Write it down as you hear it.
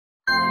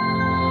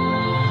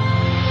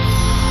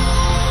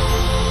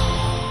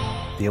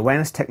The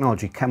awareness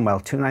technology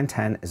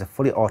ChemWell2910 is a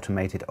fully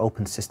automated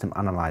open system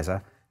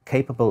analyzer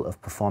capable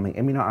of performing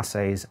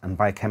immunoassays and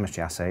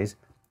biochemistry assays,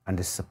 and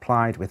is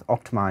supplied with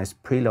optimized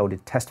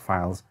preloaded test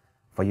files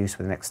for use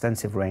with an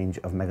extensive range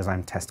of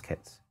Megazyme Test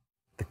Kits.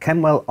 The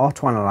ChemWell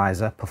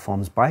autoanalyzer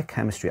performs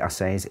biochemistry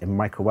assays in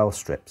microwell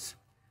strips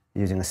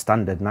using a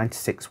standard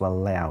 96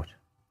 well layout.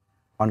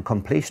 On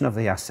completion of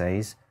the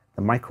assays,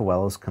 the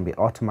microwells can be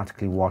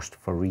automatically washed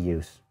for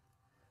reuse,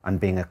 and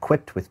being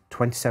equipped with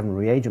 27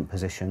 reagent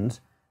positions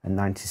and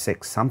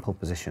 96 sample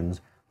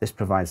positions, this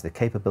provides the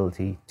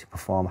capability to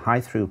perform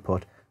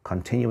high-throughput,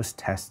 continuous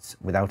tests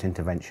without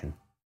intervention.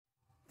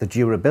 The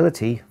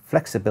durability,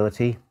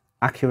 flexibility,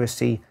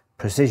 accuracy,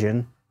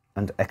 precision,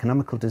 and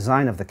economical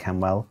design of the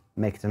ChemWell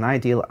make it an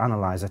ideal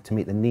analyzer to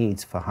meet the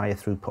needs for higher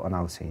throughput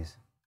analyses.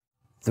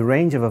 The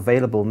range of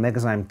available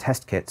Megazyme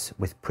test kits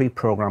with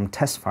pre-programmed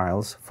test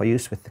files for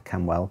use with the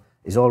ChemWell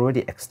is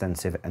already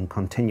extensive and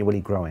continually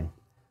growing.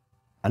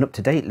 An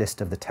up-to-date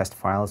list of the test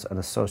files and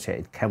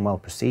associated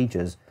ChemWell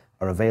procedures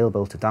are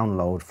available to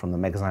download from the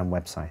Megazyme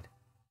website.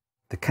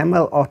 The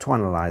ChemWell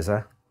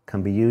autoanalyzer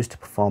can be used to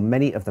perform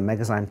many of the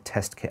Megazyme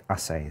test kit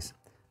assays,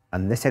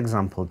 and this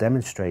example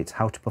demonstrates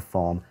how to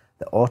perform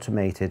the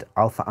automated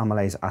alpha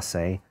amylase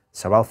assay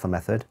SirAlpha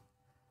method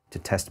to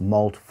test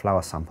malt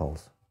flour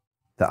samples.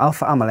 The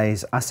alpha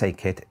amylase assay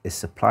kit is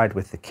supplied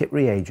with the kit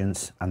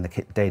reagents and the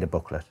kit data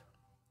booklet.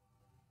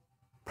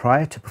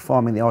 Prior to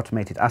performing the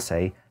automated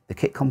assay, the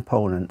kit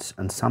components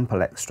and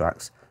sample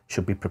extracts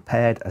should be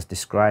prepared as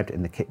described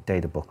in the kit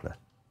data booklet.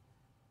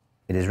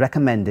 It is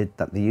recommended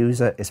that the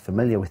user is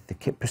familiar with the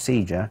kit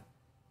procedure,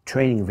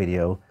 training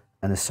video,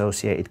 and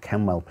associated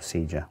ChemWell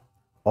procedure,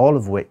 all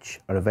of which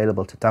are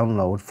available to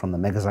download from the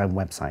Megazyme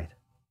website.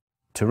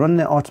 To run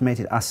the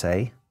automated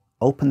assay,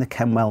 open the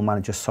ChemWell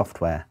Manager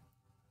software,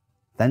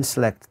 then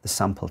select the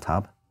Sample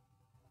tab,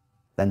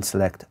 then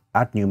select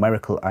Add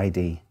Numerical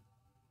ID,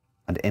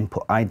 and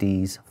input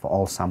IDs for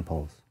all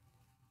samples.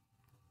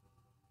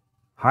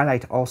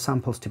 Highlight all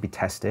samples to be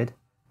tested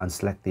and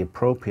select the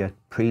appropriate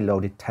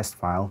preloaded test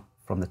file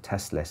from the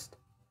test list.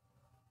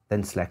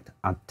 Then select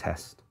Add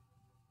Test.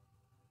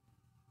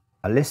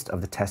 A list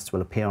of the tests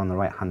will appear on the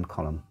right-hand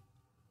column.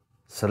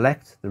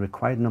 Select the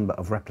required number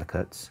of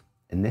replicates.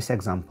 In this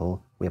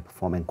example, we are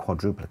performing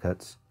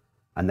quadruplicates,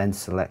 and then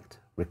select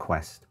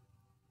Request.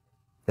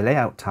 The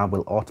Layout tab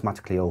will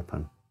automatically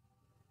open.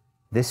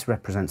 This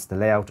represents the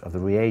layout of the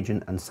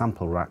reagent and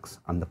sample racks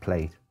and the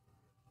plate.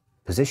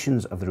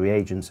 Positions of the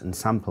reagents and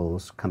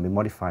samples can be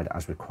modified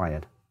as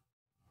required.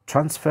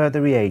 Transfer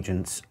the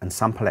reagents and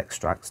sample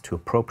extracts to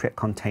appropriate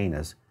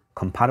containers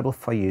compatible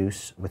for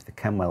use with the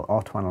ChemWell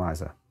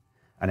autoanalyzer,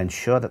 and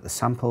ensure that the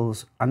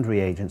samples and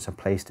reagents are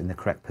placed in the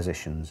correct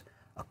positions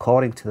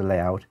according to the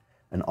layout,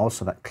 and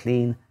also that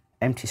clean,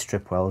 empty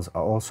strip wells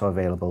are also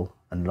available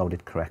and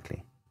loaded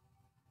correctly.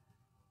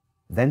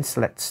 Then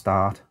select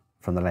Start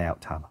from the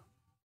Layout tab.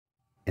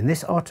 In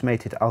this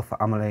automated alpha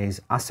amylase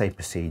assay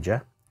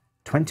procedure,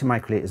 20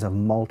 microliters of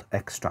malt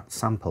extract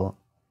sample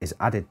is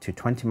added to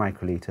 20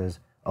 microliters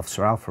of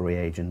SirAlpha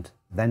reagent,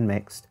 then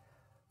mixed,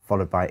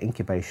 followed by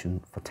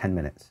incubation for 10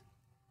 minutes.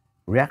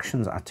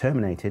 Reactions are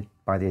terminated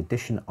by the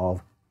addition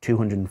of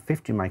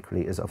 250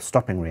 microliters of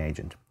stopping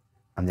reagent,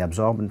 and the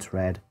absorbance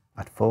read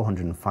at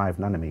 405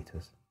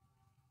 nanometers.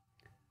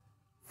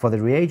 For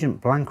the reagent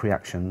blank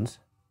reactions,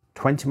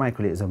 20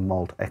 microliters of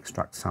malt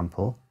extract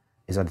sample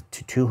is added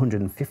to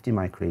 250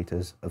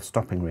 microliters of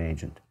stopping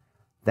reagent,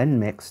 then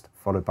mixed,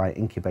 followed by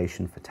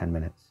incubation for 10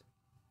 minutes.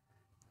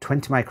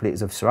 20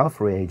 microliters of SirAlpha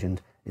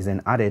reagent is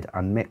then added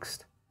and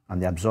mixed,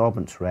 and the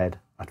absorbance read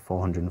at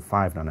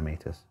 405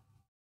 nanometers.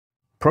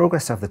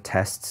 Progress of the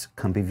tests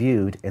can be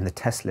viewed in the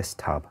Test List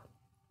tab.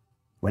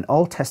 When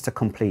all tests are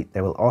complete,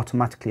 they will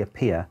automatically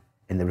appear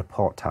in the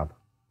Report tab.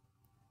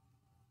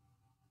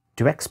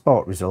 To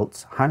export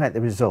results, highlight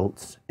the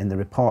results in the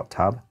Report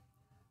tab,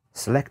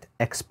 select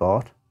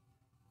Export,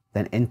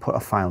 then input a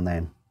file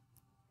name.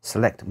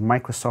 Select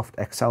Microsoft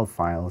Excel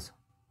files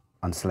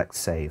and select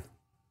Save.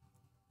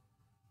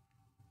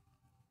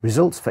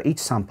 Results for each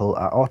sample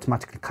are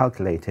automatically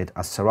calculated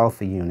as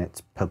SirAlpha units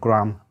per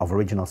gram of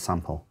original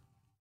sample.